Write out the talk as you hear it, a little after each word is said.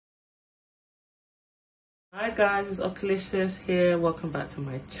Hi guys, it's Nutritious here. Welcome back to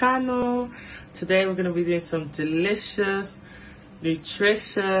my channel. Today we're going to be doing some delicious,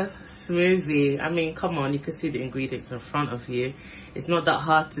 nutritious smoothie. I mean, come on, you can see the ingredients in front of you. It's not that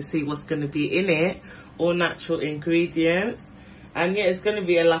hard to see what's going to be in it. All natural ingredients. And yeah, it's going to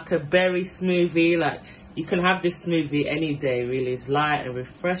be like a berry smoothie. Like, you can have this smoothie any day, really. It's light and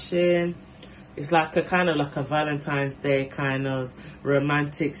refreshing. It's like a kind of like a Valentine's Day kind of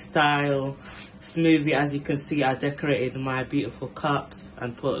romantic style smoothie. As you can see, I decorated my beautiful cups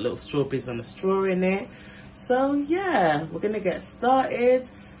and put little strawberries and a straw in it. So yeah, we're gonna get started.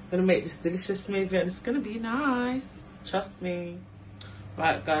 I'm gonna make this delicious smoothie and it's gonna be nice, trust me.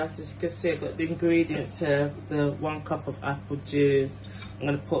 Right guys, as you can see, I've got the ingredients here. The 1 cup of apple juice. I'm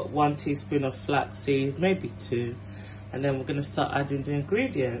gonna put 1 teaspoon of flaxseed, maybe 2, and then we're gonna start adding the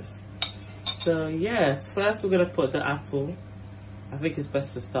ingredients. So yes, first we're gonna put the apple. I think it's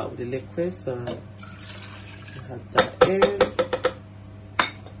best to start with the liquid, so add that in.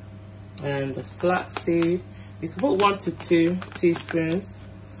 And the flaxseed, you can put 1 to 2 teaspoons,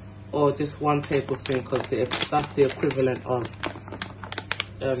 or just 1 tablespoon, because that's the equivalent of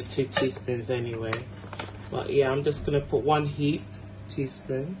 2 teaspoons anyway. But yeah, I'm just gonna put 1 heap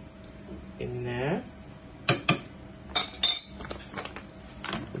teaspoon in there.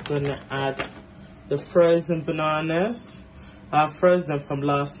 We're gonna add the frozen bananas. I froze them from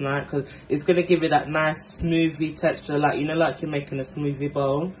last night because it's going to give it that nice smoothie texture, like, you know, like you're making a smoothie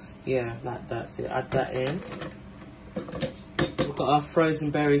bowl. Yeah, like that. So add that in. We've got our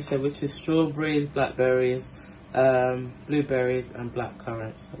frozen berries here, which is strawberries, blackberries, blueberries and black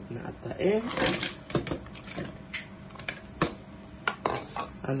currants. So I'm going to add that in.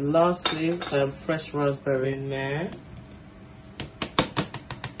 And lastly, fresh raspberry in there.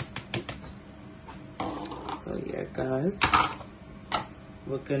 So yeah guys,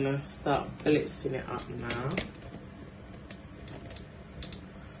 we're gonna start blitzing it up now.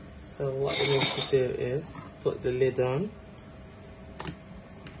 So what we need to do is put the lid on.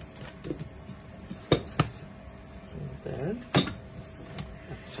 And then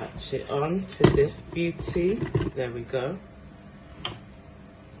attach it on to this beauty. There we go.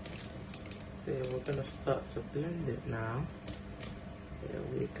 Then we're gonna start to blend it now. There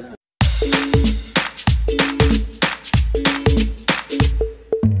we go.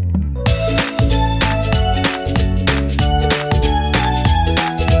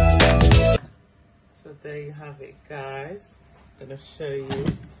 There you have it guys. I'm gonna show you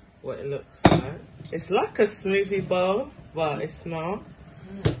what it looks like. It's like a smoothie bowl, but it's not.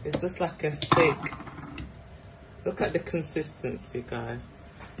 It's just like a thick. Look at the consistency guys.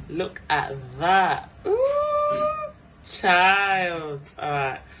 Look at that. Ooh, child.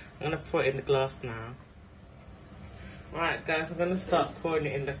 Alright, I'm gonna pour it in the glass now. Alright guys, I'm gonna start pouring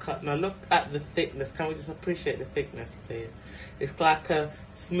it in the cup. Now look at the thickness. Can we just appreciate the thickness please? It's like a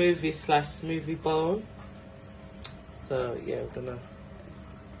smoothie/smoothie bowl. So yeah, we're gonna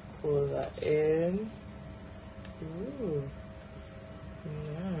pour that in. Ooh. And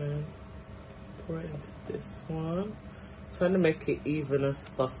then pour it into this one. Trying to make it even as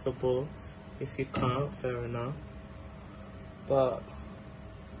possible. If you can't, fair enough. But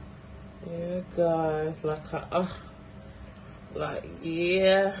yeah guys,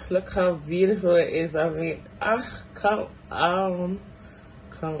 yeah, look how beautiful it is. I mean, come on.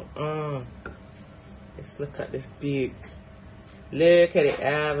 Let's look at this beauty. Look at it,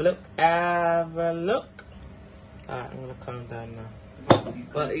 have a look. Alright, I'm gonna calm down now.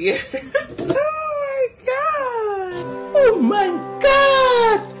 But yeah. Oh my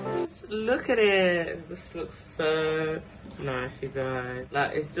god! Look at it. This looks so nice, you guys.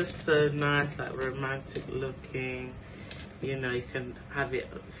 Like, it's just so nice, like romantic looking. You know, you can have it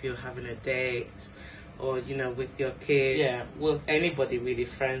if you're having a date, or you know, with your kid. Yeah, with anybody really,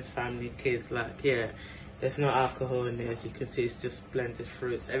 friends, family, kids. Like, yeah, there's no alcohol in there. As you can see, it's just blended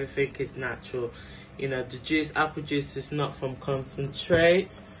fruits. Everything is natural. You know, the juice, apple juice, is not from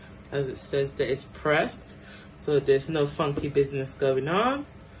concentrate, as it says that it's pressed. So there's no funky business going on.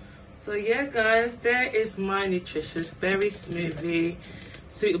 So yeah guys, there is my nutritious berry smoothie.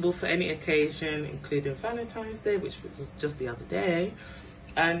 Suitable for any occasion, including Valentine's Day, which was just the other day.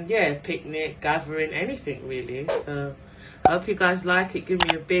 And yeah, picnic, gathering, anything really. So I hope you guys like it. Give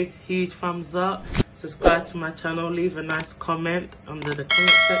me a big, huge thumbs up. Subscribe to my channel. Leave a nice comment under the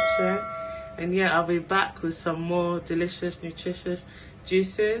comment section. And yeah, I'll be back with some more delicious, nutritious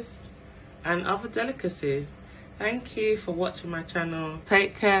juices and other delicacies. Thank you for watching my channel.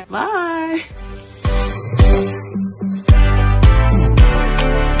 Take care. Bye.